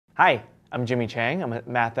Hi, I'm Jimmy Chang. I'm a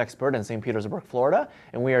math expert in St. Petersburg, Florida,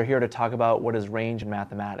 and we are here to talk about what is range in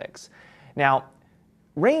mathematics. Now,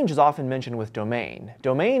 range is often mentioned with domain.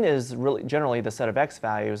 Domain is really generally the set of x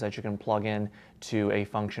values that you can plug in to a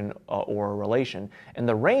function or a relation. And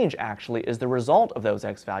the range actually is the result of those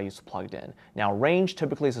x values plugged in. Now, range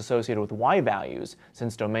typically is associated with y values,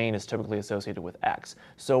 since domain is typically associated with x.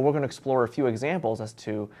 So we're going to explore a few examples as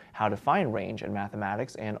to how to find range in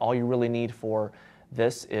mathematics, and all you really need for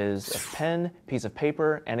this is a pen, piece of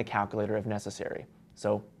paper, and a calculator if necessary.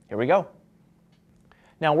 So here we go.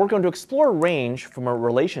 Now we're going to explore range from a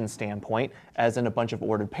relation standpoint as in a bunch of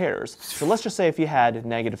ordered pairs. So let's just say if you had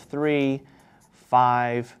 -3,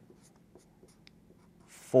 5,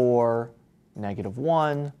 4,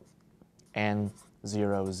 -1, and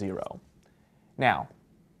 0, 0. Now,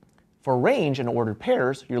 for range in ordered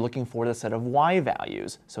pairs, you're looking for the set of y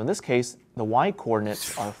values. So in this case, the y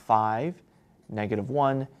coordinates are 5,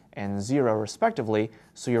 -1, and 0 respectively,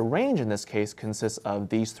 so your range in this case consists of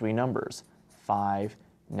these three numbers, 5,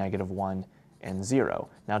 -1, and 0.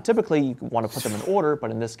 Now typically you want to put them in order, but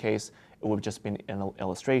in this case it would just be an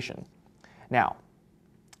illustration. Now,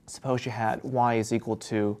 suppose you had y is equal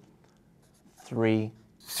to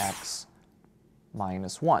 3x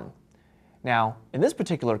minus 1. Now, in this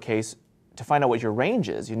particular case, to find out what your range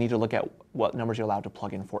is, you need to look at what numbers you're allowed to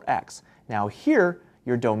plug in for x. Now here,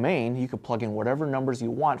 your domain, you could plug in whatever numbers you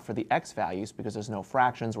want for the x values because there's no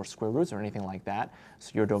fractions or square roots or anything like that.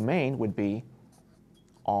 So your domain would be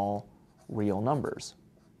all real numbers.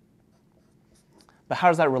 But how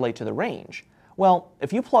does that relate to the range? Well,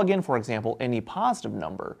 if you plug in, for example, any positive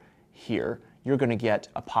number here, you're going to get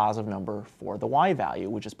a positive number for the y value,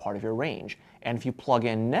 which is part of your range. And if you plug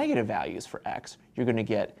in negative values for x, you're going to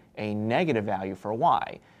get a negative value for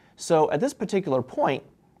y. So at this particular point,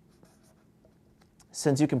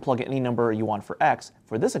 since you can plug in any number you want for x,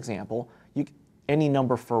 for this example, any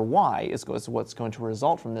number for y is what's going to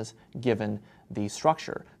result from this given the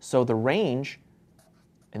structure. So the range,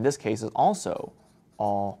 in this case, is also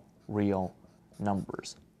all real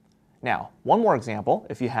numbers. Now, one more example,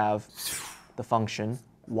 if you have the function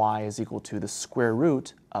y is equal to the square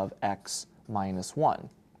root of x minus 1.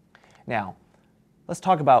 Now, let's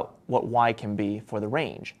talk about what y can be for the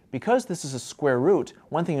range. Because this is a square root,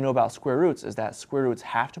 one thing you know about square roots is that square roots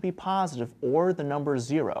have to be positive or the number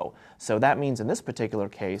 0. So that means in this particular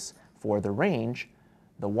case, for the range,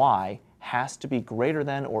 the y has to be greater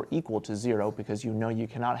than or equal to 0 because you know you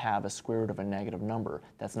cannot have a square root of a negative number.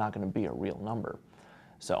 That's not going to be a real number.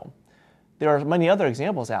 So there are many other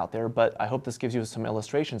examples out there, but I hope this gives you some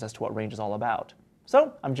illustrations as to what range is all about.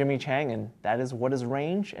 So I'm Jimmy Chang, and that is what is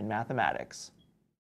range in mathematics.